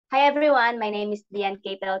Hi everyone, my name is Dian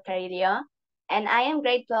Catel Carillo, and I am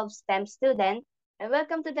grade 12 STEM student, and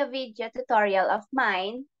welcome to the video tutorial of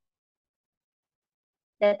mine.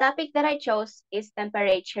 The topic that I chose is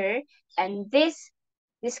temperature, and this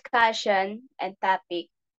discussion and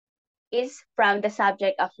topic is from the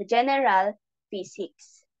subject of general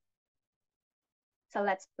physics. So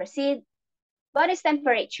let's proceed. What is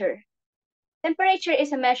temperature? Temperature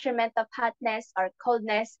is a measurement of hotness or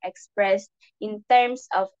coldness expressed in terms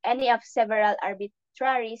of any of several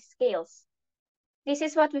arbitrary scales. This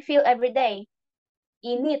is what we feel every day.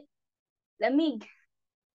 Init, lamig,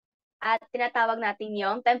 at tinatawag natin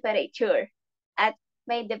yung temperature. At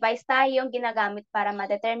may device tayong ginagamit para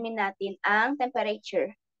ma-determine natin ang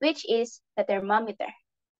temperature, which is the thermometer.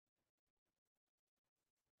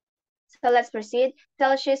 So let's proceed.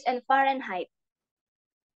 Celsius and Fahrenheit.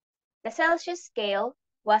 The Celsius scale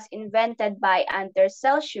was invented by Anders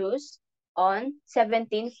Celsius on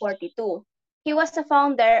 1742. He was the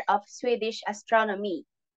founder of Swedish astronomy.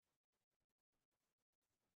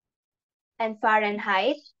 And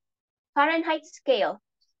Fahrenheit scale.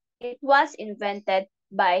 It was invented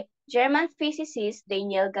by German physicist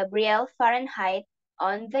Daniel Gabriel Fahrenheit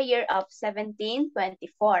on the year of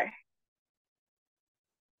 1724.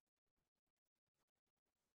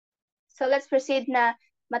 So let's proceed na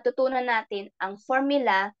matutunan natin ang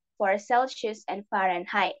formula for Celsius and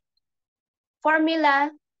Fahrenheit. Formula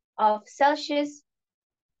for Celsius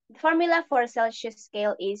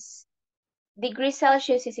scale is degree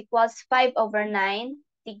Celsius is equals 5/9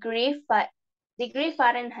 degree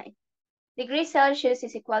Fahrenheit. Degree Celsius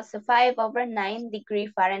is equals to 5/9 degree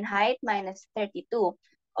Fahrenheit minus 32.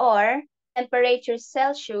 Or temperature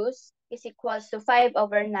Celsius is equals to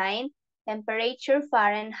 5/9 temperature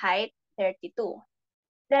Fahrenheit 32.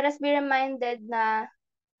 Let us be reminded na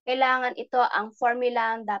kailangan ito ang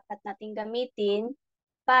formula ang dapat nating gamitin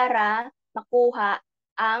para makuha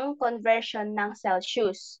ang conversion ng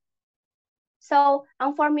Celsius. So,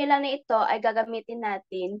 ang formula na ito ay gagamitin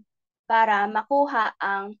natin para makuha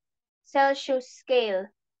ang Celsius scale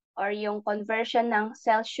or yung conversion ng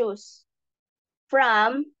Celsius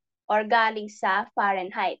from or galing sa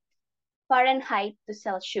Fahrenheit to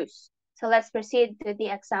Celsius. So let's proceed to the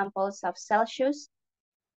examples of Celsius.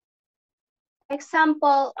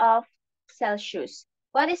 Example of Celsius.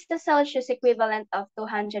 What is the Celsius equivalent of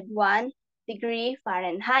 201 degree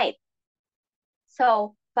Fahrenheit?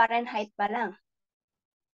 So, Fahrenheit pa lang.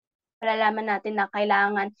 Malalaman natin na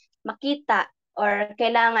kailangan makita or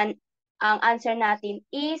kailangan ang answer natin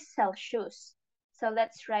is Celsius. So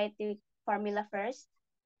let's write the formula first.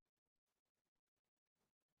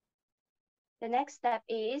 The next step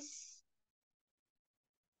is,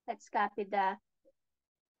 let's copy the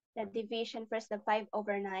division first, the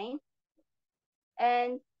 5/9.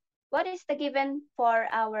 And what is the given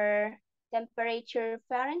for our temperature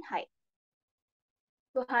Fahrenheit?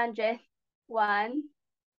 201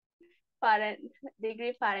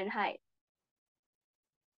 degree Fahrenheit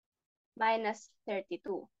minus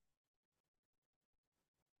 32.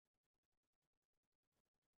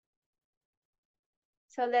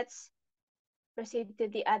 So let's proceed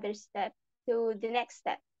to the other step, to the next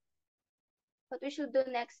step. What we should do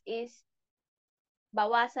next is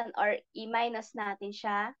bawasan or i-minus natin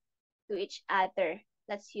siya to each other.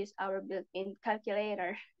 Let's use our built-in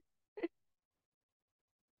calculator.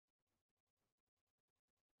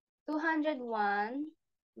 201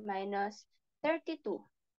 minus 32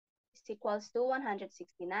 is equals to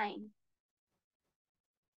 169.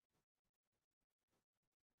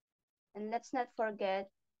 And let's not forget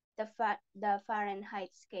the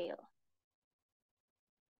Fahrenheit scale.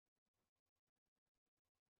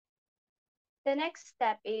 The next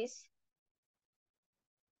step is,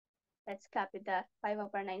 let's copy the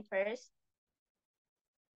 5/9 first.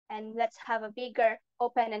 And let's have a bigger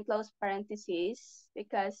open and close parentheses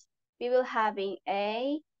because we will having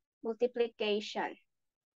a multiplication.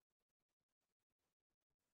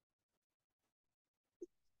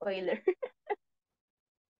 Spoiler.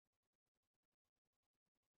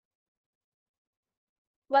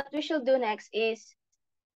 What we should do next is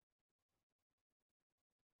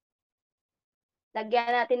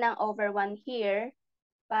lagyan natin ng over 1 here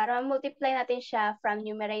para multiply natin siya from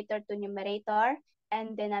numerator to numerator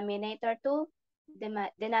and denominator to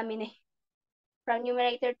denominator. From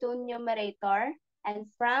numerator to numerator and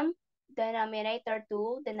from denominator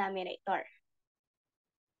to denominator.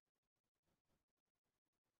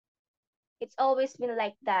 It's always been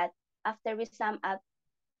like that. After we sum up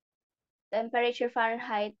temperature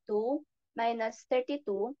Fahrenheit to minus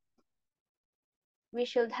 32, we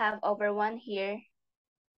should have over 1 here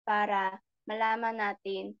para malaman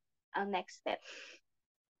natin ang next step.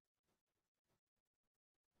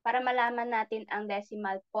 para malaman natin ang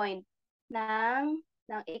decimal point ng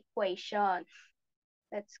equation.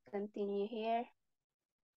 Let's continue here.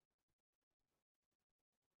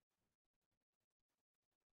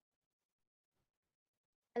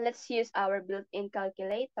 And let's use our built-in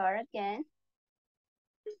calculator again.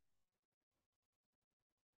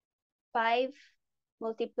 5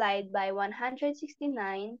 multiplied by 169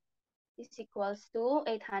 is equals to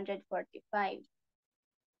 845.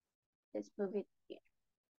 Let's move it here.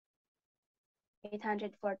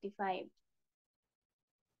 845.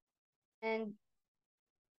 And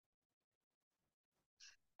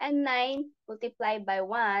 9 multiplied by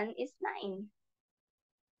 1 is 9.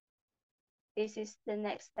 This is the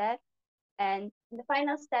next step. And the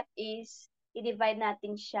final step is i-divide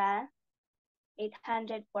natin siya.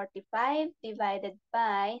 845 divided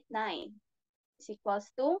by 9 is equals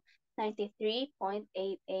to 93.88.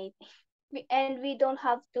 And we don't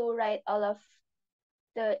have to write all of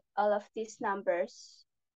these numbers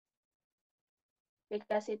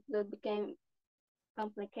because it will become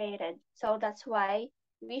complicated. So that's why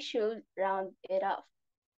we should round it off.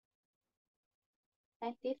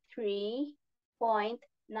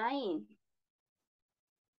 93.9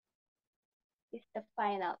 is the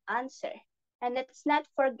final answer. And let's not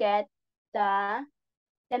forget the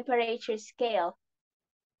temperature scale.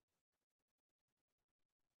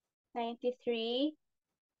 93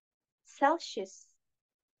 Celsius.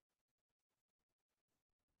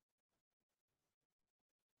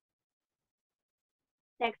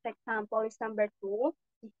 Next example is number 2.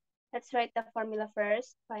 Let's write the formula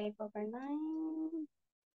first. 5 over 9.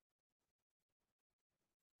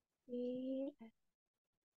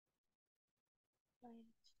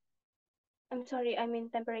 I'm sorry, I mean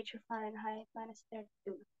temperature Fahrenheit minus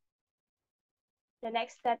 32. The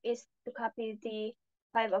next step is to copy the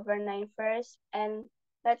 5 over 9 first, and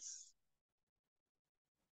let's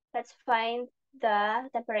find the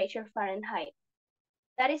temperature Fahrenheit.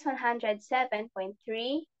 That is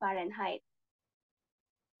 107.3 Fahrenheit.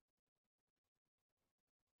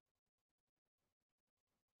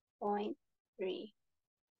 .3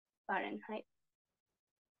 Fahrenheit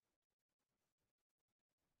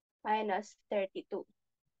minus 32.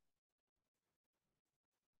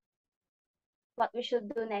 What we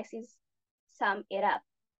should do next is sum it up.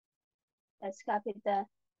 Let's copy the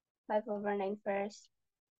 5 over 9 first.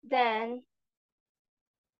 Then,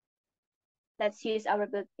 let's use our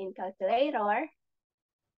built-in calculator.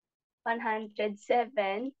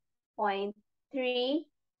 107.3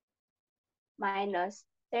 minus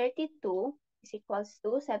 32 is equals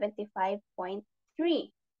to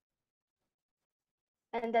 75.3.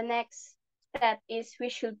 And the next step is we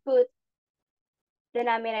should put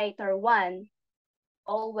denominator 1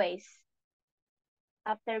 always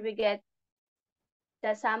after we get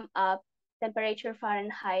the sum of temperature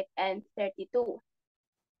Fahrenheit and 32.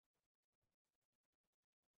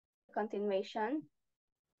 Continuation.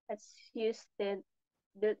 Let's use the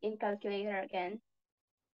built-in calculator again.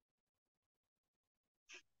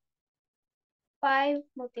 5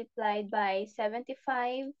 multiplied by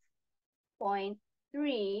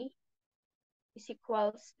 75.3 is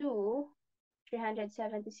equals to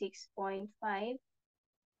 376.5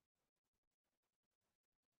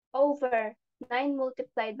 over 9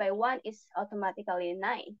 multiplied by 1 is automatically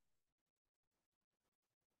 9.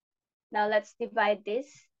 Now let's divide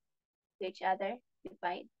this to each other.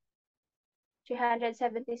 Divide.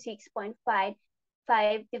 376.5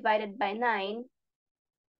 divided by 9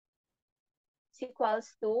 is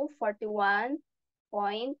equals to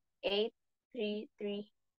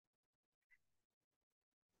 41.833.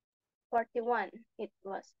 41. It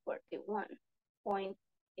was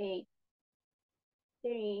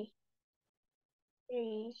 41.833.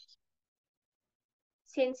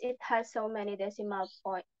 Since it has so many decimal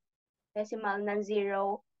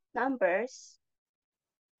non-zero numbers,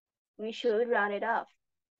 we should round it off.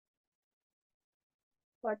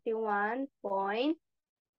 41.9.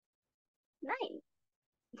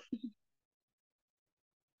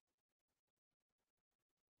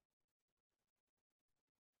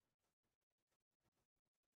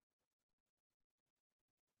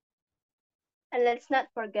 And let's not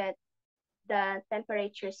forget the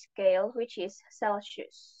temperature scale, which is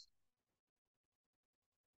Celsius.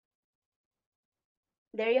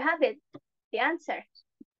 There you have it, the answer.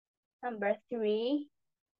 Number 3.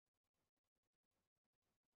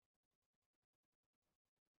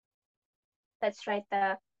 Let's write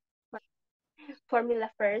the formula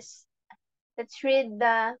first. Let's read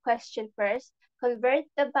the question first. Convert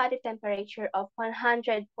the body temperature of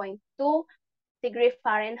 100.2 degree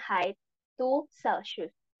Fahrenheit to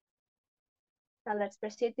Celsius. Now let's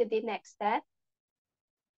proceed to the next step.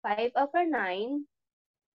 5/9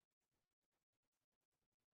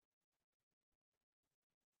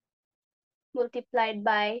 multiplied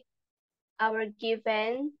by our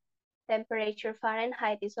given temperature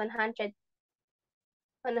Fahrenheit is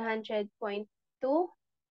 100.2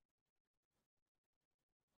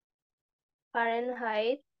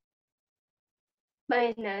 Fahrenheit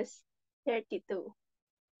minus 32.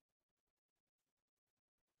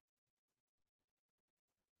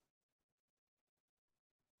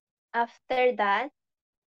 After that,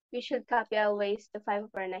 we should copy always to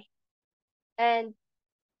 5/9. And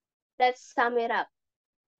let's sum it up.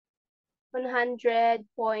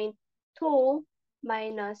 100.2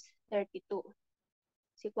 minus 32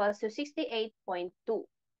 is equals to 68.2.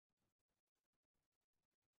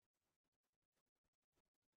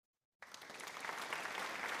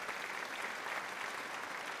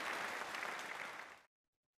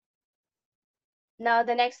 Now,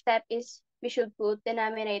 the next step is we should put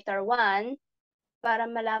denominator 1 para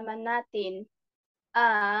malaman natin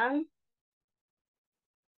ang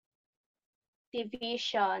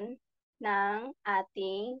division ng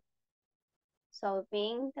ating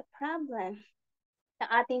solving the problem, ng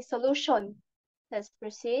ating solution. Let's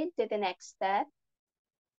proceed to the next step.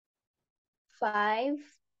 5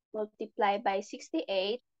 multiplied by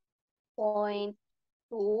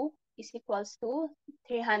 68.2 is equals to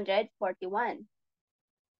 341.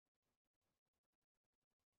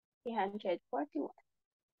 341.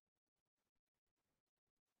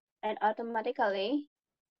 And automatically,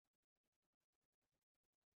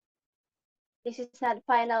 this is not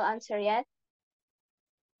final answer yet.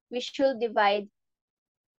 We should divide,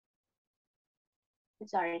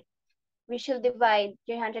 we should divide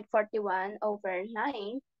 341 over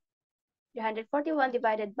 9. 341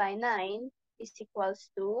 divided by 9 is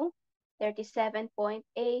equals to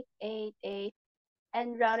 37.888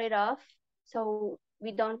 and round it off so we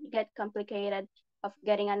don't get complicated of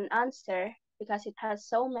getting an answer because it has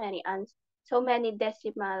so many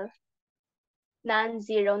decimal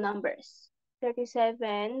non-zero numbers.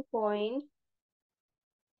 37.9.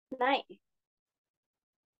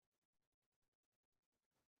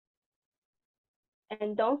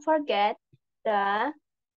 And don't forget the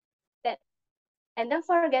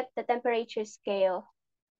temperature scale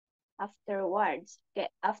afterwards.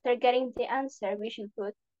 After getting the answer, we should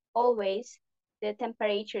put always the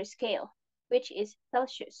temperature scale, which is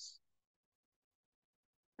Celsius.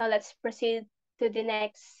 Now let's proceed to the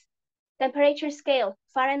next temperature scale,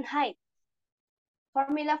 Fahrenheit.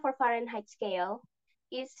 Formula for Fahrenheit scale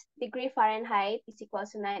is degree Fahrenheit is equal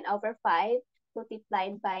to 9/5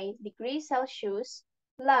 multiplied by degree Celsius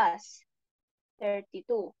plus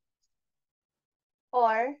 32.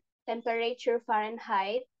 Or temperature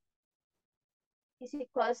Fahrenheit is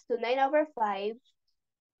equals to 9/5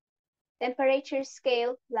 temperature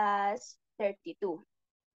scale plus 32.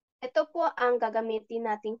 Ito po ang gagamitin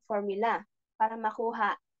nating formula para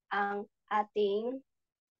makuha ang ating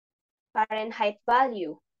Fahrenheit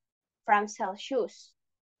value from Celsius.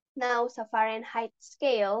 Now, sa Fahrenheit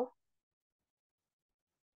scale,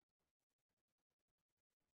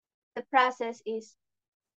 the process is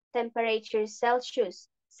temperature Celsius.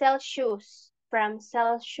 Celsius from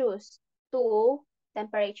Celsius to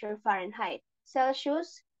temperature Fahrenheit.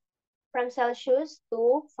 Celsius from Celsius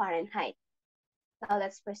to Fahrenheit. Now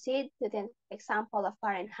let's proceed to the example of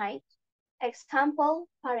Fahrenheit.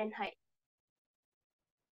 Example Fahrenheit.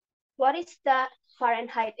 What is the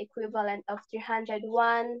Fahrenheit equivalent of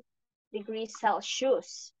 301 degrees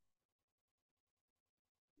Celsius?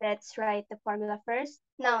 Let's write the formula first.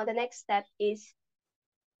 Now the next step is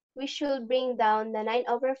we should bring down the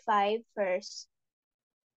 9/5 first.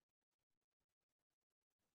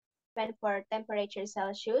 When for temperature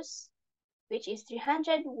Celsius, which is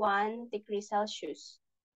 301 degrees Celsius.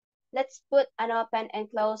 Let's put an open and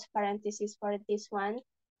close parenthesis for this one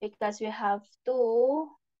because we have to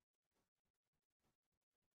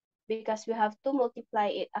multiply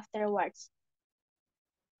it afterwards.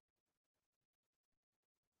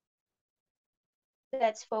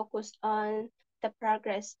 Let's focus on the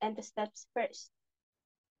progress and the steps first.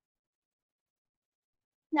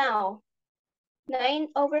 Now,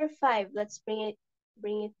 9/5, let's bring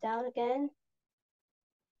it down again.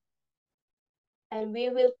 And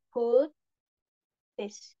we will put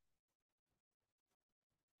this.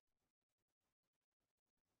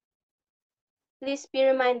 Please be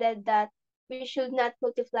reminded that we should not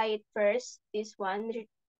multiply it first, this one,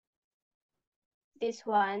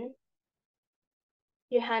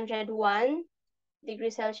 301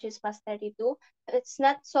 degrees Celsius plus 32. Let's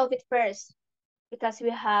not solve it first because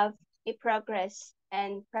we have a progress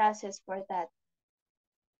and process for that.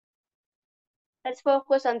 Let's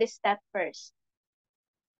focus on this step first.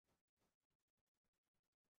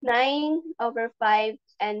 9 over 5,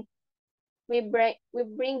 and we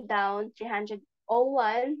bring down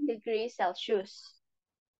 301 degrees Celsius.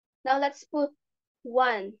 Now let's put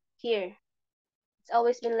 1 here. It's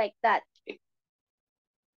always been like that.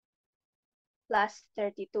 Plus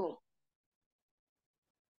 32.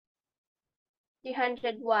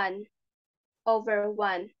 301 over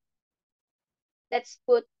 1. Let's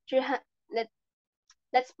put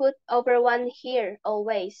let's put over 1 here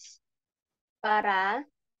always para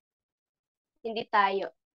hindi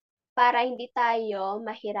tayo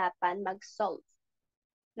mahirapan mag-solve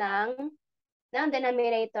ng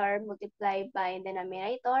denominator multiplied by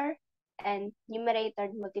denominator and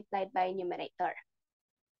numerator multiplied by numerator.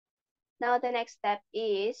 Now the next step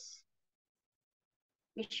is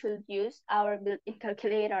we should use our built-in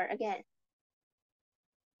calculator again.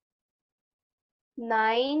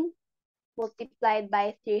 9 multiplied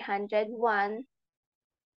by 301.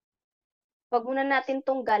 Wag muna natin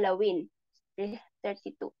tong galawin.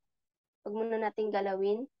 32. Wag muna natin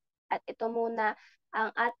galawin. At ito muna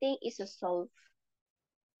ang ating isosolve.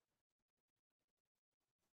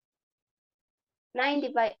 9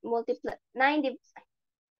 multiplied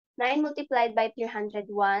by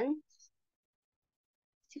 301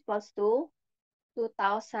 is equals to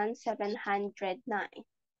 2,709.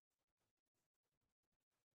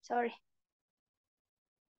 Sorry.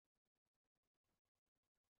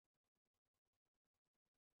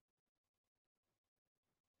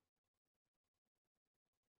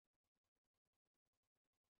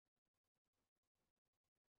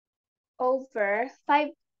 Over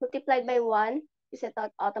 5 multiplied by 1 is it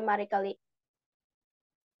automatically,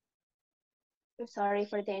 I'm sorry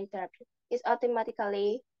for the interruption, is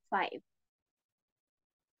automatically 5.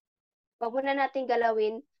 Wag muna natin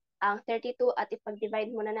galawin ang 32 at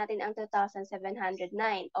ipag-divide muna natin ang 2,709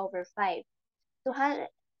 over 5.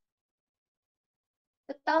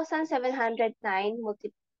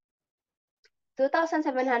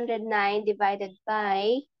 2,709 divided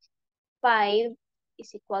by 5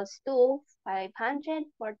 is equals to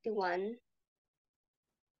 541.8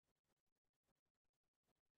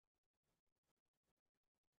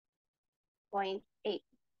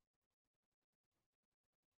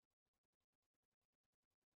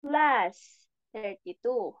 plus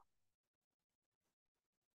 32.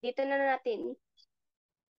 Dito na natin,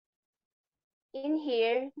 in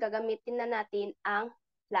here, gagamitin na natin ang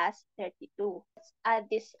plus 32. Let's add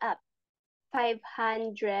this up.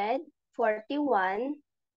 541.8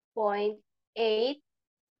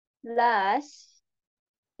 plus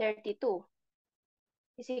 32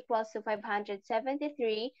 is equals to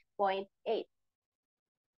 573.8.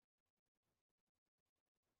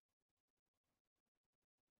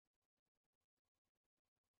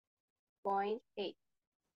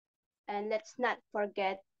 And let's not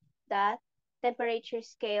forget the temperature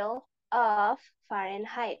scale of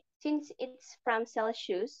Fahrenheit. Since it's from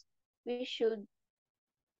Celsius, we should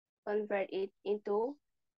convert it into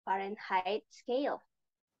Fahrenheit scale.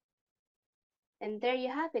 And there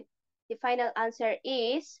you have it. The final answer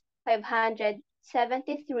is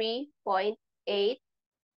 573.8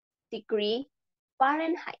 degree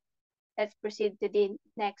Fahrenheit. Let's proceed to the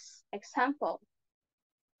next example.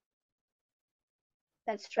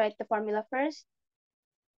 Let's write the formula first.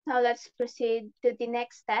 Now let's proceed to the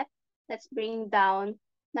next step. Let's bring down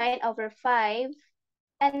 9 over 5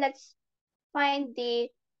 and let's find the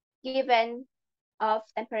given of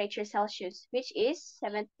temperature Celsius, which is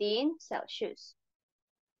 17 Celsius.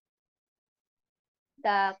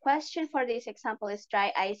 The question for this example is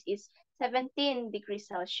dry ice is 17 degrees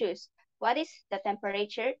Celsius. What is the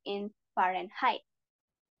temperature in Fahrenheit?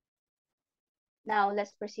 Now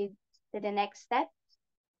let's proceed to the next step.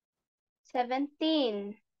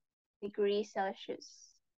 17 degrees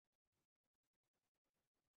Celsius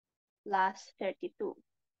plus 32.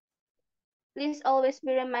 Please always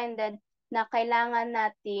be reminded na kailangan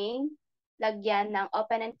nating lagyan ng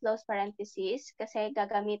open and close parentheses kasi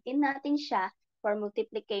gagamitin natin siya for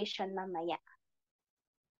multiplication mamaya.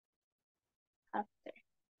 After.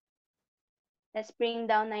 Let's bring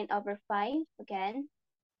down 9 over 5 again.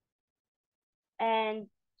 And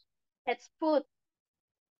let's put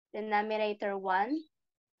the numerator 1.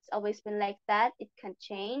 It's always been like that. It can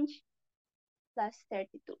change. Plus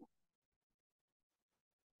 32.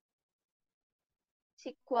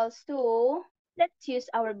 Is equals to, let's use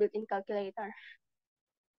our built-in calculator.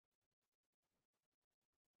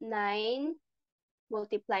 9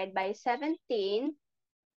 multiplied by 17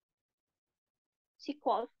 is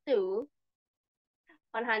equals to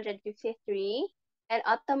 153. And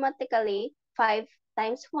automatically, 5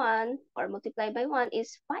 times 1 or multiplied by 1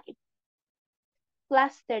 is 5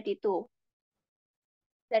 plus 32.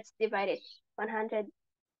 Let's divide it.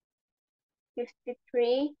 153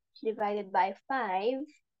 divided by 5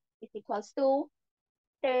 is equals to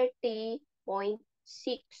 30.6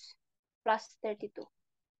 plus 32.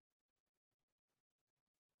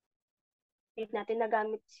 Hindi natin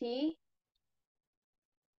nagamit si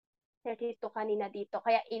 32 kanina dito.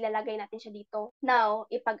 Kaya ilalagay natin siya dito. Now,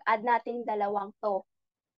 ipag-add natin dalawang to.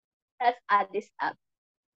 Let's add this up.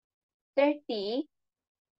 30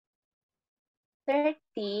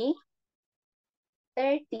 30.6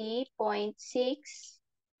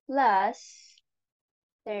 plus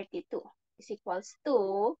 32 is equals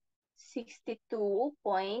to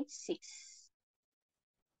 62.6.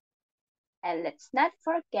 And let's not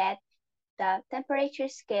forget the temperature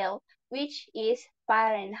scale, which is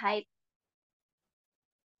Fahrenheit.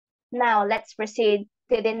 Now, let's proceed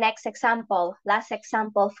to the next example. Last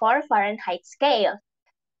example for Fahrenheit scale.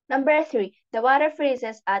 Number 3, the water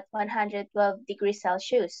freezes at 112 degrees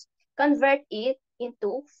Celsius. Convert it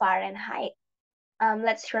into Fahrenheit.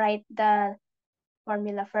 Let's write the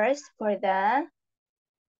formula first for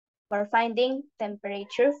finding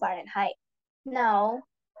temperature Fahrenheit. Now,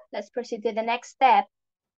 let's proceed to the next step.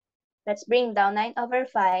 Let's bring down 9 over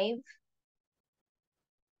 5.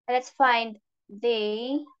 Let's find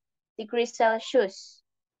the degrees Celsius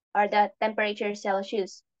or the temperature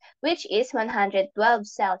Celsius, which is 112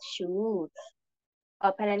 Celsius.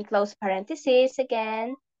 Open and close parentheses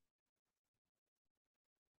again.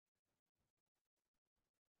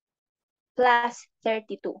 Plus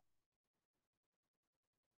 32.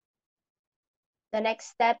 The next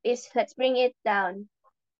step is let's bring it down.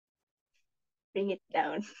 Bring it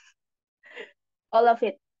down. All of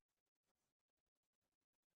it.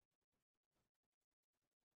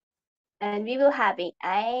 And we will have a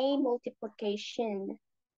multiplication.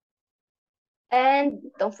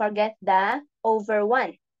 And don't forget the over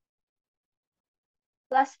 1.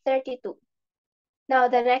 Plus 32. Now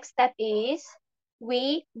the next step is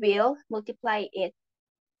we will multiply it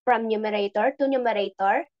from numerator to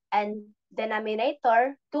numerator and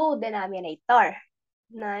denominator to denominator.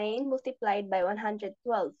 9 multiplied by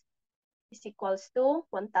 112 is equals to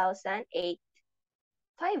 1008.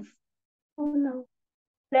 5. Oh no.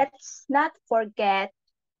 Let's not forget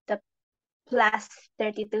the plus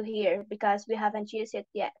 32 here because we haven't used it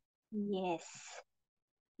yet. Yes.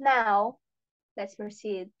 Now, let's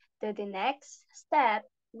proceed to the next step,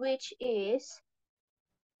 which is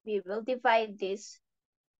we will divide this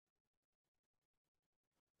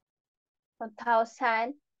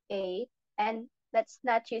 1008 and let's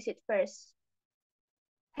not use it first.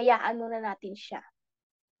 Hayaan muna natin siya.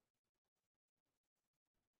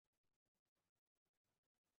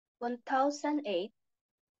 1008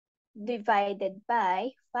 divided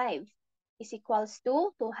by 5 is equals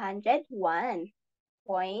to 201.6.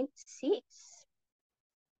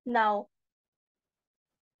 Now,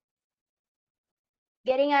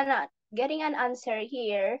 getting an answer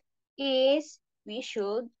here is we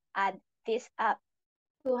should add this up.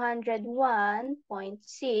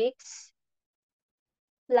 201.6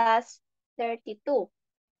 plus 32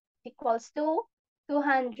 equals to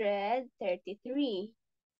 233.6.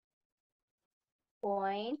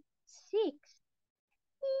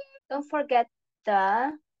 Don't forget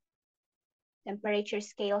the temperature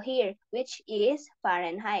scale here, which is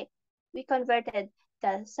Fahrenheit. We converted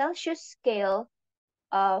the Celsius scale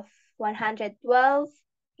of 112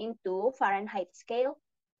 into Fahrenheit scale,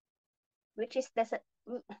 which is the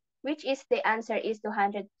answer is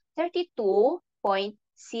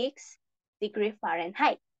 232.6 degree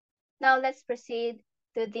Fahrenheit. Now let's proceed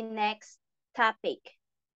to the next topic.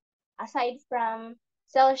 Aside from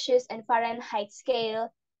Celsius and Fahrenheit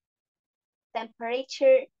scale,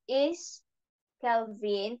 temperature is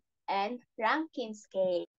Kelvin and Rankine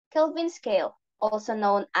scale. Kelvin scale, also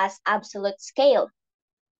known as absolute scale.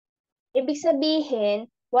 Ibig sabihin,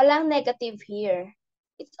 walang negative here.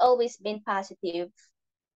 It's always been positive.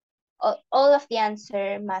 All of the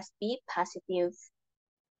answer must be positive.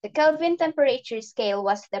 The Kelvin temperature scale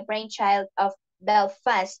was the brainchild of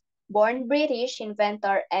Belfast-born British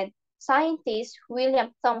inventor and scientist William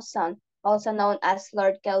Thomson, also known as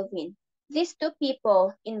Lord Kelvin. These two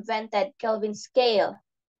people invented Kelvin scale,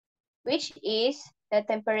 which is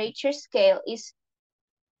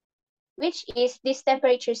this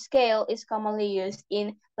temperature scale is commonly used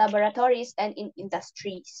in laboratories and in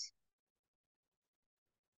industries.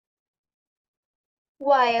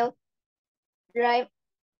 While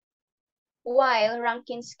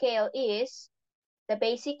Rankine scale is the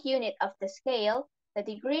basic unit of the scale, the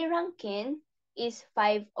degree Rankine is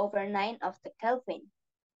 5/9 of the Kelvin.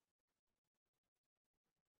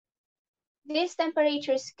 This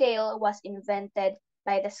temperature scale was invented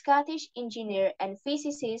by the Scottish engineer and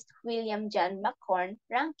physicist William John Macquorn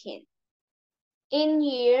Rankine. In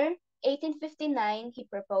year 1859, he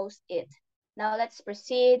proposed it. Now let's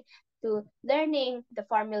proceed to learning the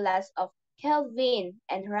formulas of Kelvin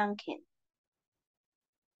and Rankine.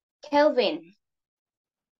 Kelvin.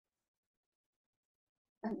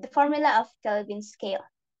 The formula of Kelvin scale.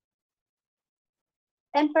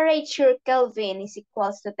 Temperature Kelvin is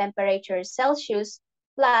equals to temperature Celsius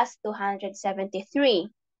plus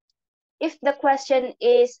 273. If the question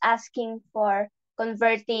is asking for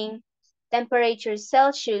converting temperature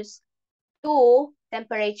Celsius to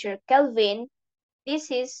temperature Kelvin,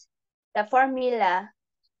 this is the formula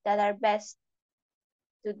that are best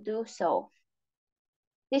to do so.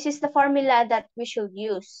 This is the formula that we should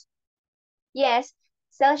use. Yes,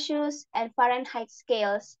 Celsius and Fahrenheit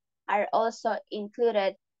scales are also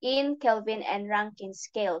included in Kelvin and Rankine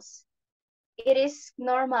scales. It is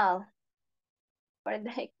normal for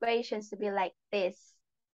the equations to be like this.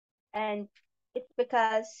 And it's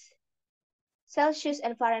because Celsius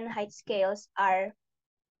and Fahrenheit scales are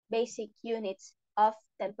basic units of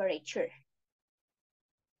temperature.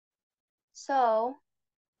 So,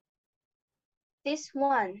 this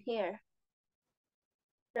one here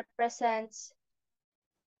represents,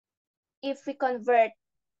 if we convert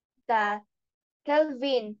the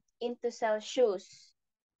Kelvin into Celsius,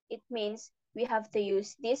 it means we have to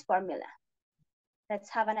use this formula. Let's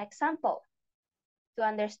have an example to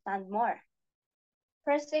understand more.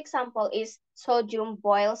 First example is sodium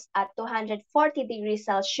boils at 240 degrees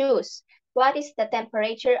Celsius. What is the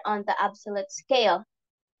temperature on the absolute scale?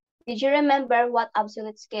 Did you remember what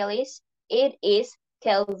absolute scale is? It is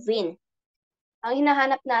Kelvin. Ang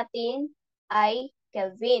hinahanap natin ay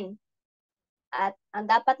Kelvin. At ang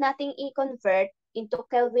dapat nating i-convert into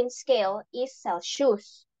Kelvin scale is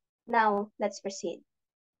Celsius. Now, let's proceed.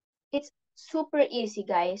 It's super easy,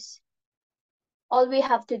 guys. All we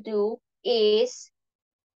have to do is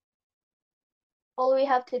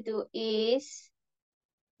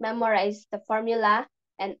memorize the formula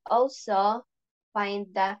and also find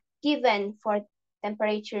the given for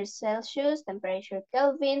temperature Celsius, temperature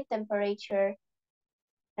Kelvin, temperature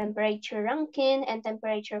Rankine, and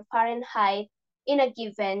temperature Fahrenheit in a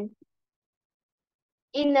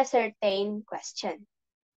certain question.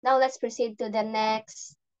 Now let's proceed to the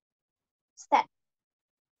next step.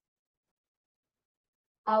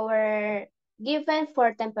 Our given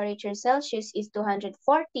for temperature Celsius is 240.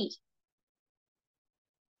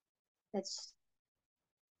 Let's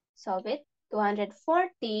solve it.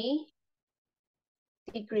 240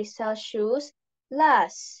 degrees Celsius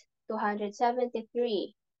plus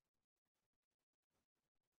 273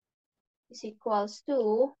 is equals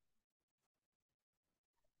to,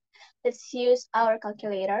 let's use our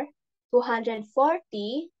calculator.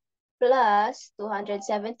 240 plus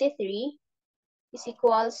 273 is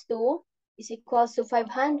equals to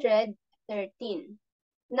 513.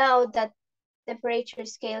 Now that temperature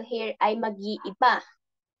scale here ay mag-iiba.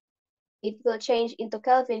 It will change into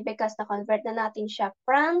Kelvin because na-convert na natin siya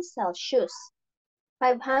from Celsius.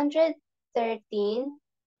 513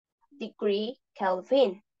 degree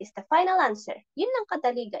Kelvin is the final answer. Yun lang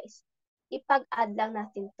kadali, guys. Ipag-add lang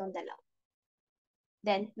natin itong dalawa.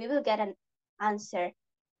 Then, we will get an answer.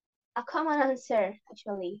 A common answer,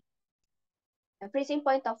 actually. The freezing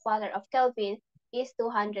point of water of Kelvin is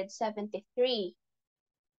 273.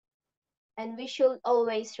 And we should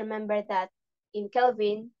always remember that in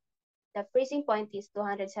Kelvin, the freezing point is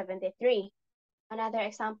 273. Another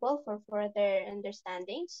example for further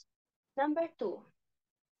understandings. Number 2.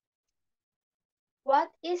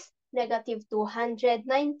 What is negative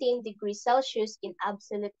 219 degrees Celsius in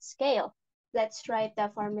absolute scale? Let's write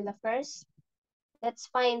the formula first. Let's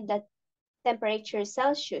find the temperature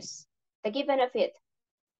Celsius. The given of it,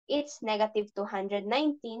 it's negative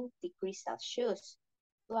 219 degrees Celsius.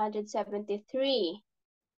 273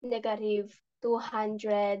 negative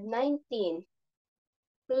 219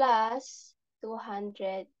 plus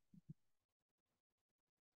 200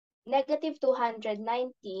 negative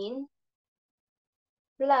 219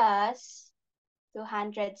 plus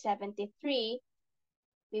 273,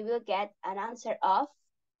 we will get an answer of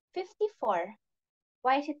 54.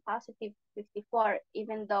 Why is it positive 54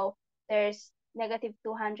 even though there's negative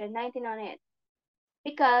 219 on it?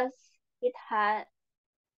 Because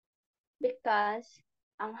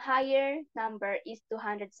ang higher number is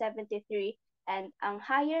 273 and ang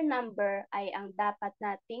higher number ay ang dapat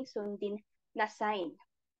nating sundin na sign,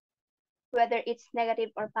 whether it's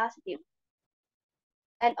negative or positive.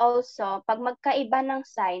 And also, pag magkaiba ng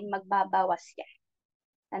sign, magbabawas yan.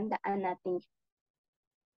 Tandaan natin.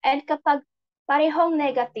 And kapag parehong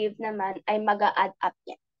negative naman, ay mag-a-add up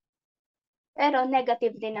yan. Pero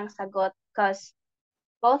negative din ang sagot because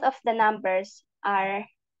both of the numbers are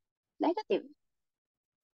negative.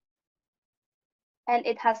 And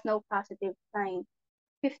it has no positive sign.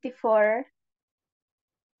 54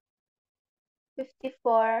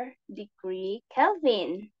 degree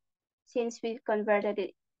Kelvin. Since we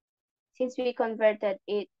converted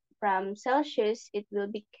it from Celsius, it will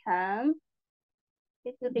become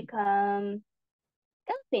Kelvin.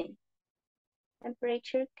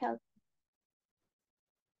 Temperature Kelvin.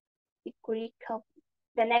 Degree Kelvin.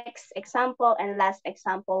 The next example and last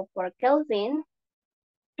example for Kelvin.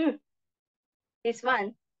 This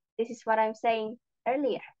one. This is what I'm saying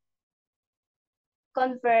earlier.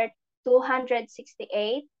 Convert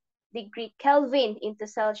 268 degree Kelvin into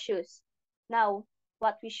Celsius. Now,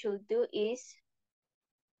 what we should do is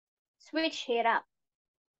switch it up.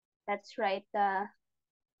 Let's write the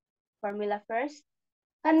formula first.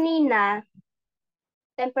 Kanina,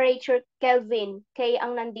 temperature Kelvin, K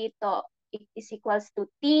ang nandito, it is equals to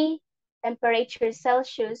T, temperature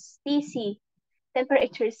Celsius, TC.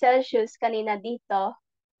 Temperature Celsius kanina dito.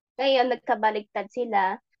 Ngayon, nagkabaligtad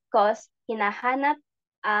sila because hinahanap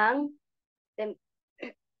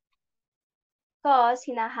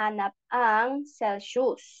ang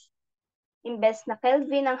Celsius. Imbes na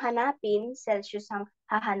Kelvin ang hanapin, Celsius ang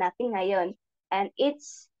hahanapin ngayon. And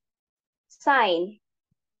its sign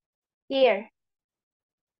here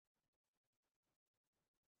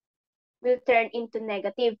will turn into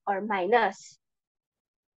negative or minus.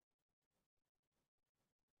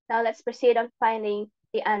 Now let's proceed on finding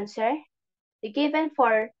the answer. The given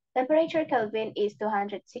for temperature Kelvin is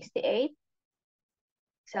 268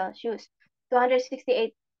 Celsius.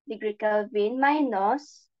 268 degree Kelvin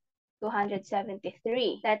minus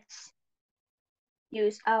 273. Let's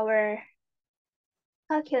use our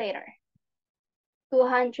calculator.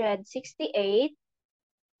 268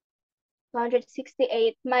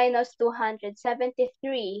 minus 273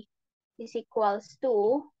 is equals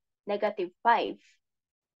to negative 5.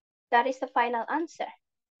 That is the final answer.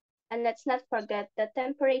 And let's not forget the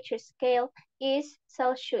temperature scale is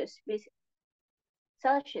Celsius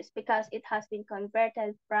because it has been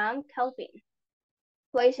converted from Kelvin.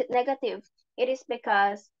 Why is it negative? It is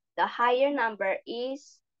because the higher number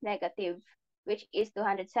is negative, which is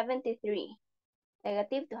 273.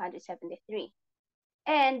 Negative 273.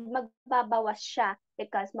 And magbabawas siya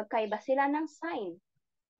because magkaiba sila ng sign.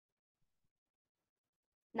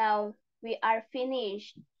 Now, we are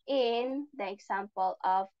finished in the example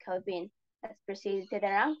of Kelvin. Let's proceed to the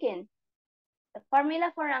Rankine. The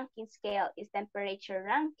formula for Rankine scale is temperature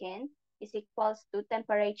Rankine is equals to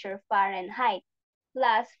temperature Fahrenheit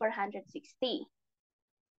plus 460.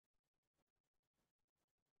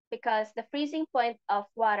 Because the freezing point of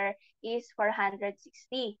water is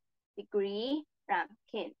 460 degree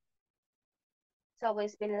Rankine. It's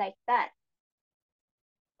always been like that.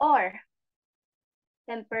 Or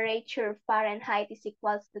temperature Fahrenheit is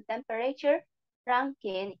equals to temperature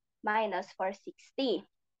Rankine minus 460.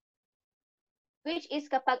 Which is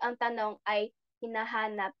kapag ang tanong ay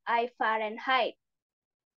hinahanap ay Fahrenheit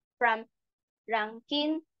from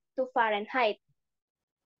Rankine to Fahrenheit.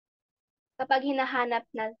 Kapag hinahanap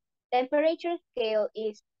na temperature scale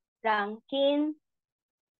is Rankine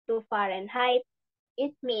to Fahrenheit,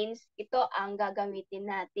 it means ito ang gagamitin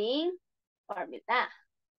nating formula.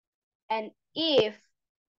 And if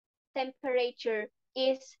temperature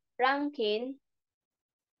is Rankine,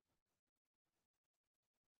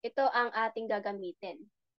 ito ang ating gagamitin.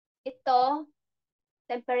 Itong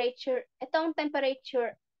temperature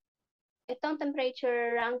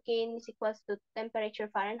Rankine is equals to temperature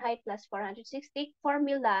Fahrenheit plus 460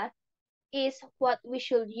 formula is what we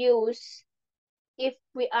should use if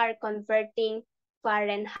we are converting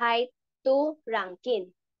Fahrenheit to Rankine.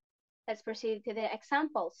 Let's proceed to the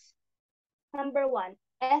examples. Number 1,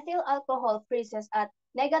 ethyl alcohol freezes at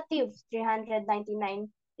negative 399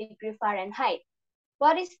 degree Fahrenheit.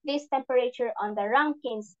 What is this temperature on the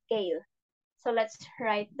Rankine scale? So let's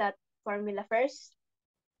write that formula first.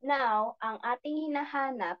 Now, ang ating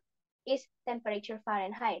hinahanap is temperature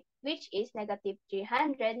Fahrenheit, which is negative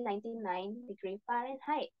 399 degree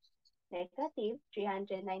Fahrenheit. Negative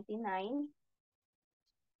 399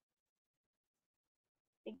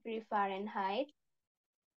 degree Fahrenheit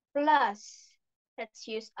plus, let's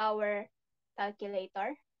use our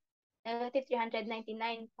calculator, negative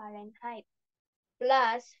 399 Fahrenheit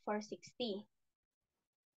plus 460.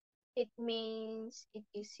 It means it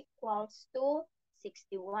is equals to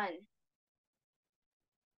 61.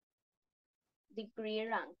 degree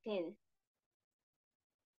Rankine.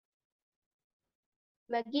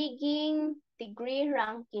 Magiging degree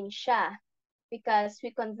Rankine siya because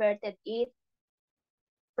we converted it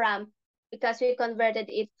from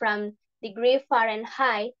degree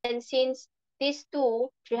Fahrenheit, and since these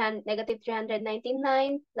two, negative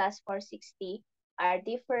 399 plus 460, are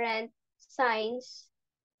different signs,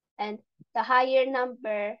 and the higher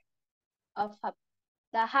number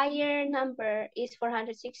is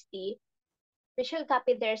 460, we should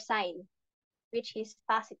copy their sign, which is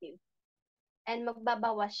positive. And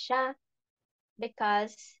magbabawas siya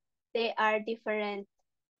because they are different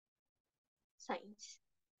signs.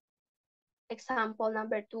 Example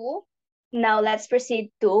number 2. Now let's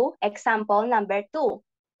proceed to example number 2.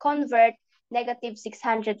 Convert negative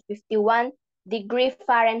 651 degree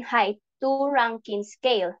Fahrenheit to Rankine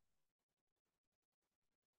scale.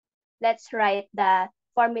 Let's write the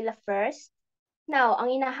formula first. Now,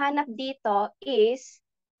 ang hinahanap dito is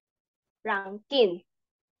Rankine.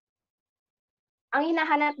 Ang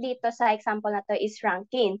hinahanap dito sa example na to is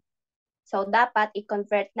Rankine. So, dapat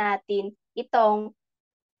i-convert natin itong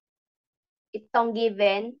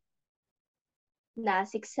given na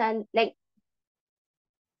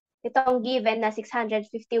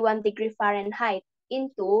 651 degree Fahrenheit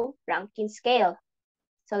into Rankine scale.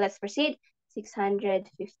 So let's proceed.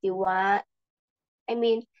 Negative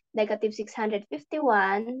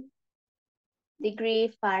 651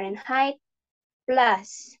 degree Fahrenheit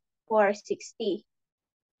plus 460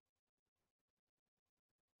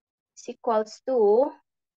 is equals to,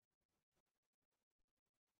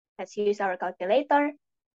 let's use our calculator,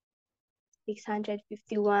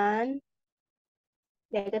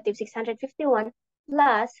 negative 651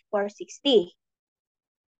 plus 460.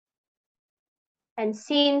 And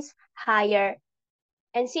since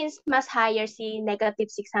mas higher si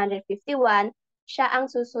negative 651, siya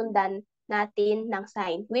ang susundan natin ng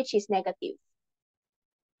sign, which is negative.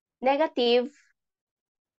 Negative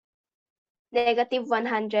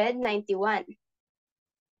 191.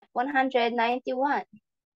 191.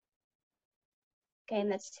 Okay,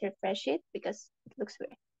 let's refresh it because it looks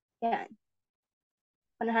weird. Yeah.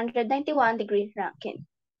 191 degree Rankine.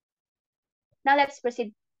 Now let's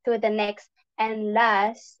proceed to the next and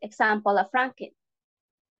last example of Rankine.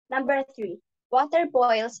 Number 3. Water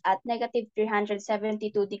boils at negative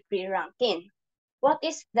 372 degree Rankine. What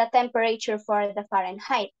is the temperature for the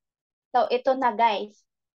Fahrenheit? So ito na guys.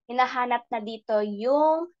 Hinahanap na dito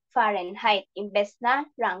yung Fahrenheit imbes na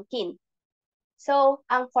Rankine. So,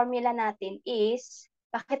 ang formula natin is,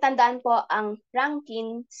 pakitandaan po, ang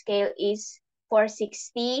Rankine scale is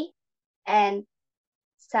 460 and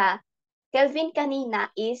sa Kelvin kanina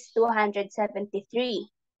is 273.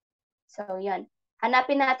 So, yun.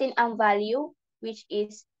 Hanapin natin ang value, which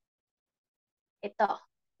is ito,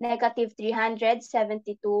 negative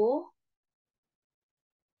 372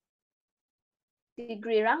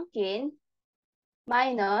 degree Rankine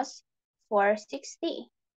minus 460.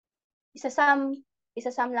 Isasum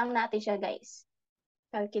lang natin siya, guys.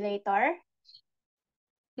 Calculator.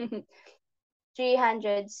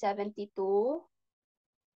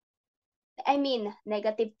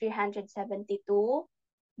 negative 372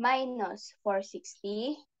 minus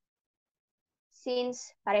 460.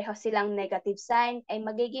 Since pareho silang negative sign, ay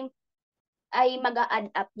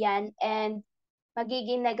mag-a-add up yan and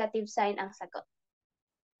magiging negative sign ang sagot.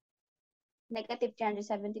 Negative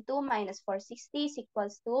 372 minus 460 is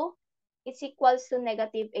equals to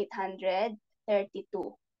negative 832.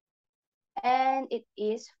 And it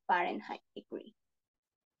is Fahrenheit degree.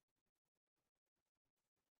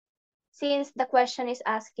 Since the question is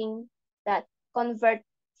asking that convert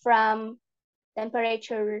from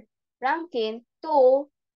temperature Rankine to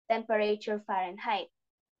temperature Fahrenheit,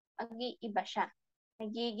 mag-iiba siya.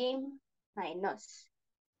 Nagiging minus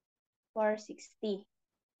 460.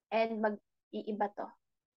 And mag-iiba to.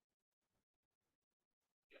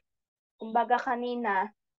 Kumbaga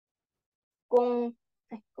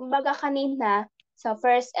kanina, sa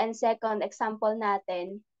first and second example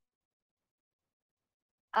natin,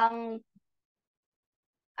 ang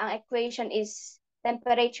equation is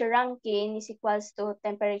temperature Rankine is equals to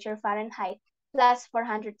temperature Fahrenheit plus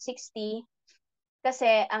 460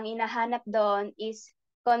 kasi ang inahanap doon is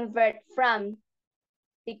convert from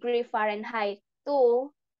degree Fahrenheit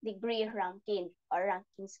to degree Rankine or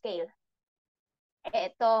Rankine scale.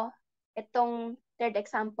 Itong third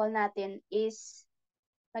example natin is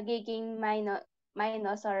magiging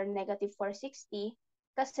minus or negative 460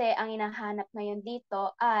 kasi ang hinahanap ngayon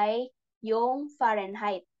dito ay yung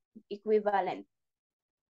Fahrenheit equivalent.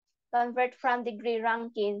 Convert from degree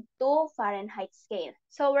Rankine to Fahrenheit scale.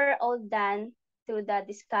 So we're all done to the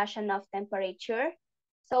discussion of temperature.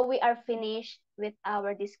 So we are finished with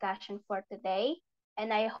our discussion for today,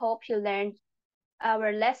 and I hope you learned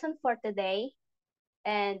our lesson for today.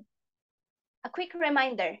 And a quick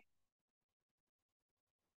reminder,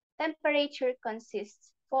 temperature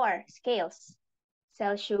consists four scales: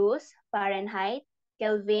 Celsius, Fahrenheit,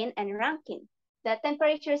 Kelvin, and Rankine. The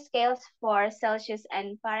temperature scales for Celsius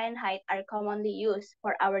and Fahrenheit are commonly used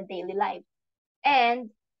for our daily life. And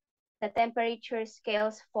the temperature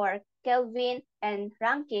scales for Kelvin and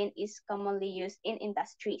Rankine is commonly used in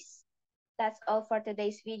industries. That's all for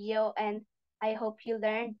today's video, and I hope you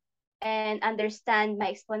learned and understand my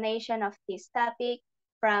explanation of this topic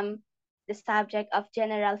from the subject of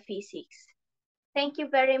general physics. Thank you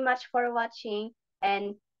very much for watching,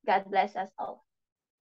 and God bless us all.